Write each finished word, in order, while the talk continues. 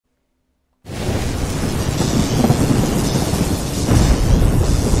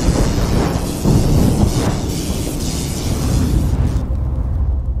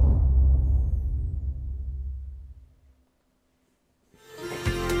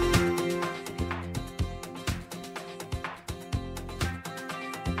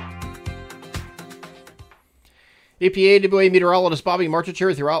EPAWA meteorologist Bobby Marchich here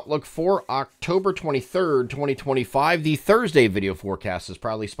with your outlook for October 23rd, 2025. The Thursday video forecast is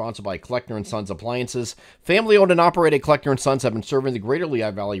proudly sponsored by Kleckner & Sons Appliances. Family-owned and operated Kleckner & Sons have been serving the greater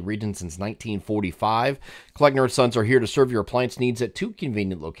Lehigh Valley region since 1945. Kleckner & Sons are here to serve your appliance needs at two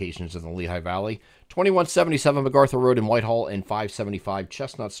convenient locations in the Lehigh Valley. 2177 MacArthur Road in Whitehall and 575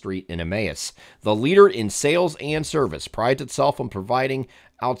 Chestnut Street in Emmaus. The leader in sales and service prides itself on providing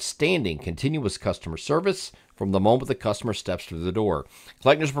outstanding continuous customer service from the moment the customer steps through the door.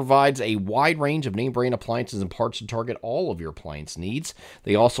 Kleckner's provides a wide range of name-brand appliances and parts to target all of your appliance needs.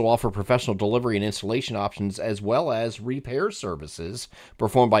 They also offer professional delivery and installation options as well as repair services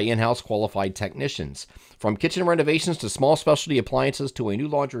performed by in-house qualified technicians. From kitchen renovations to small specialty appliances to a new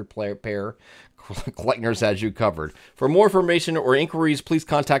laundry repair, Kleckner's has you covered. For more information or inquiries, please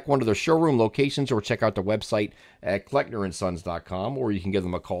contact one of their showroom locations or check out their website at klecknerandsons.com, or you can give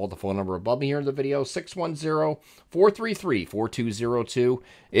them a call at the phone number above me here in the video, 610-433-4202.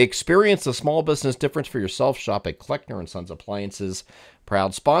 Experience the small business difference for yourself. Shop at Kleckner & Sons Appliances,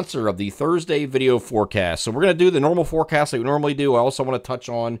 proud sponsor of the Thursday video forecast. So we're going to do the normal forecast that we normally do. I also want to touch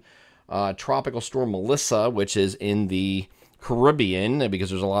on Tropical Storm Melissa, which is in the Caribbean, because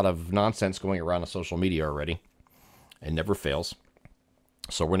there's a lot of nonsense going around on social media already. It never fails.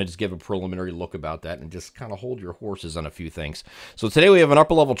 So we're going to just give a preliminary look about that and just kind of hold your horses on a few things. So today we have an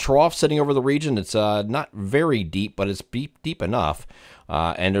upper level trough sitting over the region. It's not very deep, but it's deep enough.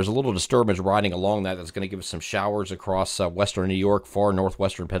 And there's a little disturbance riding along that that's going to give us some showers across western New York, far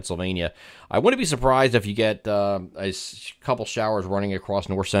northwestern Pennsylvania. I wouldn't be surprised if you get a couple showers running across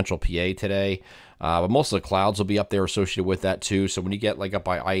north central PA today. But most of the clouds will be up there associated with that too. So when you get like up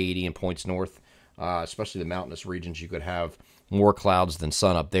by I-80 and points north, especially the mountainous regions, you could have more clouds than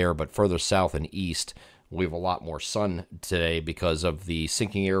sun up there. But further south and east, we have a lot more sun today because of the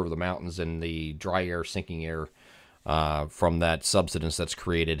sinking air over the mountains and the dry air, sinking air from that subsidence that's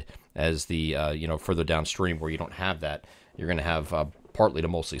created as the further downstream where you don't have that. You're going to have partly to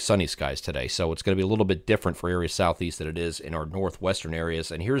mostly sunny skies today. So it's going to be a little bit different for areas southeast than it is in our northwestern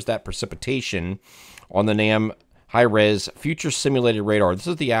areas. And here's that precipitation on the NAM high-res future simulated radar. This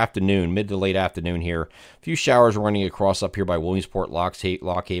is the afternoon, mid to late afternoon here. A few showers running across up here by Williamsport,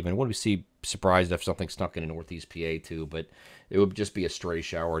 Lockhaven. Wouldn't be surprised if something snuck into northeast PA too, but it would just be a stray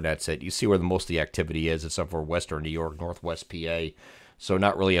shower and that's it. You see where most of the activity is. It's up for western New York, northwest PA. So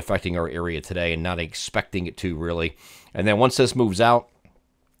not really affecting our area today and not expecting it to really. And then once this moves out,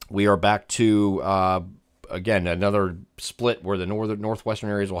 we are back to, again, another split where the northwestern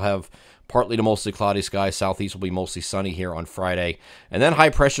areas will have partly to mostly cloudy skies. Southeast will be mostly sunny here on Friday. And then high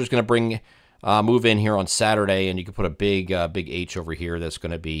pressure is going to move in here on Saturday, and you can put a big H over here that's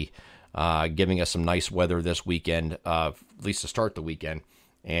going to be giving us some nice weather this weekend, at least to start the weekend.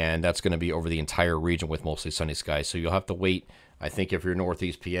 And that's going to be over the entire region with mostly sunny skies. So you'll have to wait. I think if you're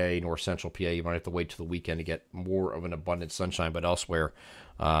northeast PA, north central PA, you might have to wait till the weekend to get more of an abundant sunshine. But elsewhere,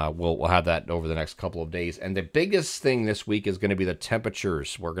 we'll have that over the next couple of days. And the biggest thing this week is going to be the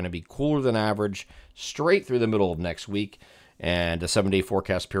temperatures. We're going to be cooler than average straight through the middle of next week. And the 7-day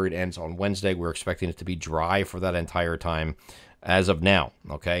forecast period ends on Wednesday. We're expecting it to be dry for that entire time as of now.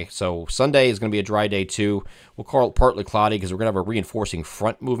 Okay, so Sunday is going to be a dry day too. We'll call it partly cloudy because we're going to have a reinforcing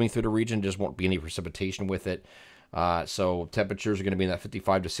front moving through the region. Just won't be any precipitation with it. So temperatures are going to be in that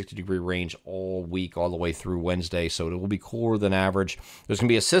 55 to 60 degree range all week, all the way through Wednesday. So it will be cooler than average. There's going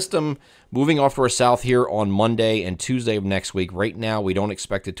to be a system moving off to our south here on Monday and Tuesday of next week. Right now, we don't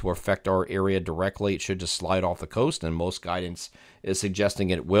expect it to affect our area directly. It should just slide off the coast, and most guidance is suggesting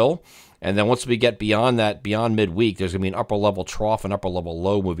it will. And then once we get beyond that, beyond midweek, there's going to be an upper level trough and upper level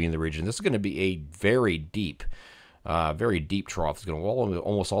low moving in the region. This is going to be a very deep trough. It's going to go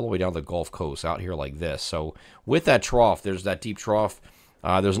almost all the way down the Gulf Coast out here like this. So with that trough, there's that deep trough.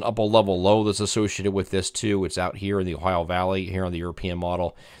 There's an upper level low that's associated with this too. It's out here in the Ohio Valley, here on the European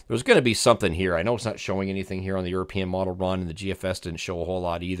model. There's going to be something here. I know it's not showing anything here on the European model run, and the GFS didn't show a whole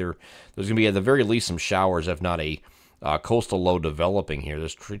lot either. There's going to be at the very least some showers, if not a coastal low developing here.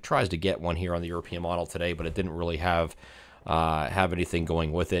 It tries to get one here on the European model today, but it didn't really have anything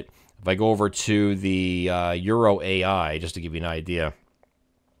going with it. If I go over to the Euro AI, just to give you an idea,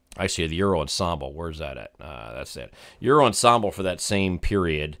 actually the Euro Ensemble, where's that at? That's it. Euro Ensemble for that same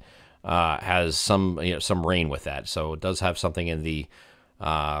period has some rain with that, so it does have something in the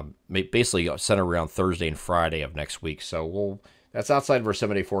basically centered around Thursday and Friday of next week. So that's outside of our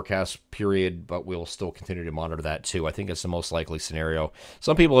 7-day forecast period, but we'll still continue to monitor that too. I think it's the most likely scenario.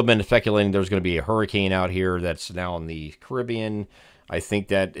 Some people have been speculating there's going to be a hurricane out here that's now in the Caribbean. I think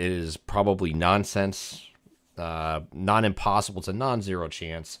that is probably nonsense, not impossible. It's a non-zero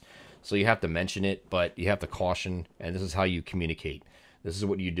chance. So you have to mention it, but you have to caution, and this is how you communicate. This is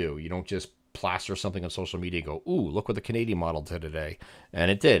what you do. You don't just plaster something on social media and go, ooh, look what the Canadian model did today. And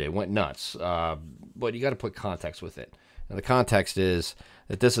it did. It went nuts. But you got to put context with it. And the context is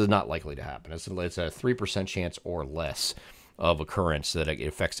that this is not likely to happen. It's a 3% chance or less of occurrence that it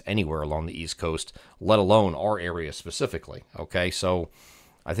affects anywhere along the East Coast, let alone our area specifically. Okay, so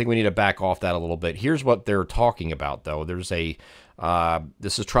I think we need to back off that a little bit. Here's what they're talking about, though. There's a,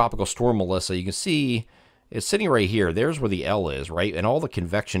 this is Tropical Storm Melissa. You can see it's sitting right here. There's where the L is, right? And all the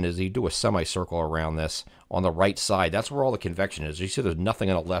convection is, you do a semicircle around this on the right side. That's where all the convection is. You see there's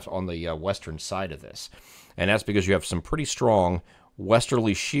nothing on the left, on the western side of this. And that's because you have some pretty strong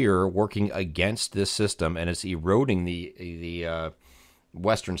westerly shear working against this system, and it's eroding the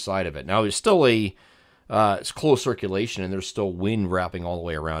western side of it. Now, there's still it's close circulation, and there's still wind wrapping all the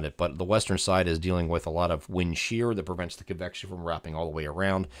way around it, but the western side is dealing with a lot of wind shear that prevents the convection from wrapping all the way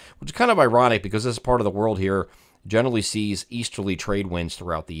around, which is kind of ironic because this part of the world here generally sees easterly trade winds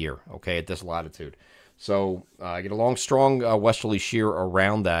throughout the year, okay, at this latitude. So I get a long, strong westerly shear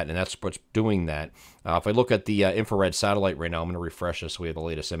around that, and that's what's doing that. If I look at the infrared satellite right now, I'm going to refresh this so we have the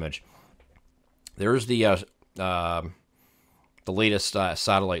latest image. There's the latest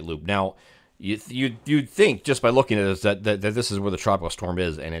satellite loop. Now, you'd think just by looking at this that this is where the tropical storm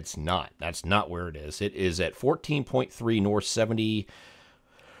is, and it's not. That's not where it is. It is at 14.3 north,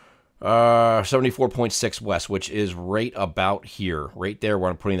 74.6 west, which is right about here, right there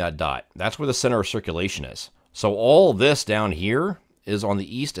where I'm putting that dot. That's where the center of circulation is. So all this down here is on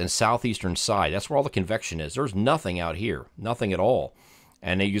the east and southeastern side. That's where all the convection is. There's nothing out here, nothing at all.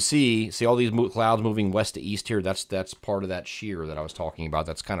 And you see all these clouds moving west to east here. That's part of that shear that I was talking about.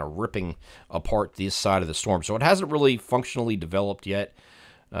 That's kind of ripping apart this side of the storm. So it hasn't really functionally developed yet.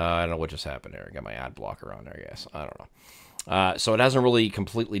 I don't know what just happened there. I got my ad blocker on there, I guess. I don't know. So it hasn't really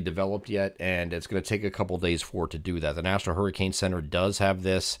completely developed yet, and it's going to take a couple days for it to do that. The National Hurricane Center does have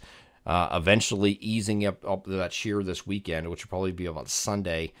this eventually easing up that shear this weekend, which will probably be about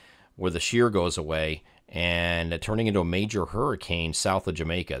Sunday, where the shear goes away and turning into a major hurricane south of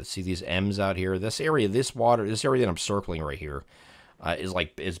Jamaica. See these M's out here? This area, this area that I'm circling right here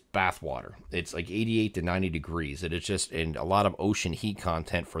is bath water. It's like 88 to 90 degrees. It is just in a lot of ocean heat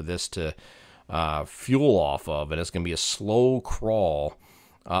content for this to fuel off of, and it's going to be a slow crawl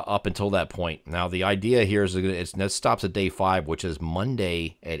up until that point. Now, the idea here is it stops at day 5, which is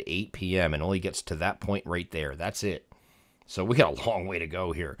Monday at 8 p.m., and only gets to that point right there. That's it. So we got a long way to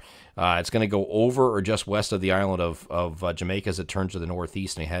go here. It's going to go over or just west of the island of Jamaica as it turns to the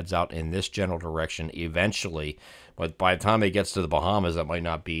northeast and it heads out in this general direction eventually. But by the time it gets to the Bahamas, that might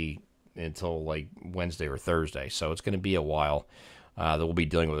not be until like Wednesday or Thursday. So it's going to be a while that we'll be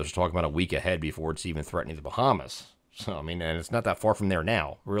dealing with. We're talking about a week ahead before it's even threatening the Bahamas. So, I mean, and it's not that far from there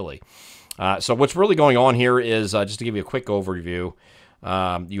now, really. So what's really going on here is, just to give you a quick overview,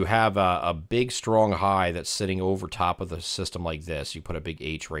 you have a big, strong high that's sitting over top of the system like this. You put a big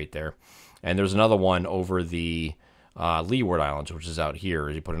H right there. And there's another one over the Leeward Islands, which is out here.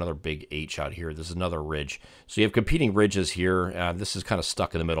 You put another big H out here. This is another ridge. So you have competing ridges here. This is kind of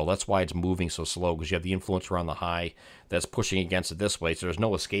stuck in the middle. That's why it's moving so slow, because you have the influence around the high that's pushing against it this way. So there's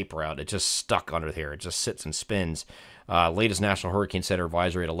no escape route. It's just stuck under here. It just sits and spins. Latest National Hurricane Center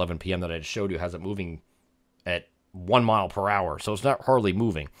advisory at 11 p.m. that I just showed you has it moving at 1 mile per hour. So it's not hardly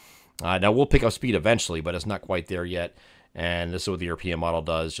moving. Now we'll pick up speed eventually, but it's not quite there yet. And this is what the European model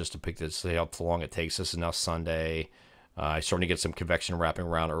does, just to pick this, see how long it takes. This is now Sunday. Starting to get some convection wrapping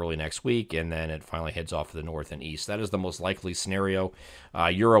around early next week, and then it finally heads off to the north and east. That is the most likely scenario.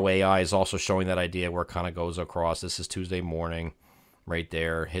 Euro AI is also showing that idea where it kind of goes across. This is Tuesday morning, right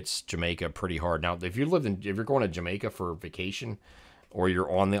there. Hits Jamaica pretty hard. Now, if you're going to Jamaica for vacation, or you're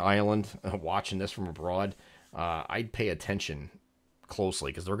on the island watching this from abroad, I'd pay attention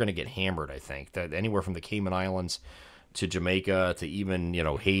closely because they're going to get hammered. I think that anywhere from the Cayman Islands to Jamaica to even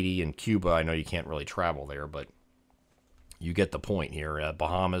Haiti and Cuba. I know you can't really travel there, but you get the point here.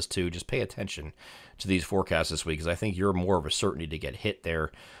 Bahamas, too. Just pay attention to these forecasts this week because I think you're more of a certainty to get hit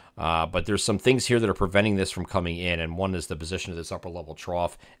there. But there's some things here that are preventing this from coming in, and one is the position of this upper-level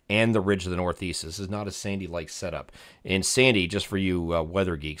trough and the ridge of the northeast. This is not a Sandy-like setup. In Sandy, just for you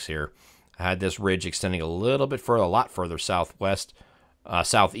weather geeks here, I had this ridge extending a little bit further, a lot further southwest,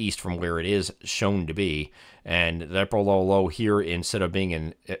 southeast from where it is shown to be. And the upper low here, instead of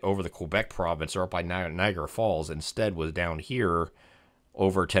being over the Quebec province or up by Niagara Falls, instead was down here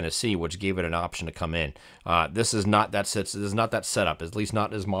over Tennessee, which gave it an option to come in. This is not that setup, at least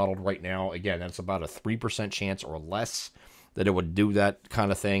not as modeled right now. Again, that's about a 3% chance or less that it would do that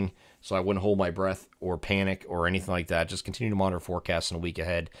kind of thing. So I wouldn't hold my breath or panic or anything like that. Just continue to monitor forecasts in a week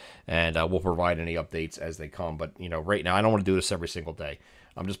ahead, and we'll provide any updates as they come. But, right now, I don't want to do this every single day.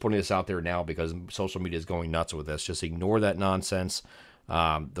 I'm just putting this out there now because social media is going nuts with this. Just ignore that nonsense.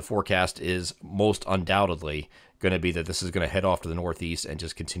 The forecast is most undoubtedly going to be that this is going to head off to the northeast and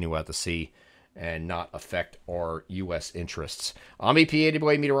just continue out to sea and not affect our U.S. interests. I'm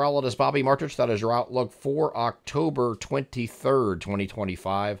EPAWA meteorologist Bobby Martich. That is your outlook for October 23rd,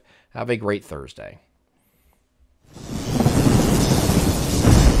 2025. Have a great Thursday.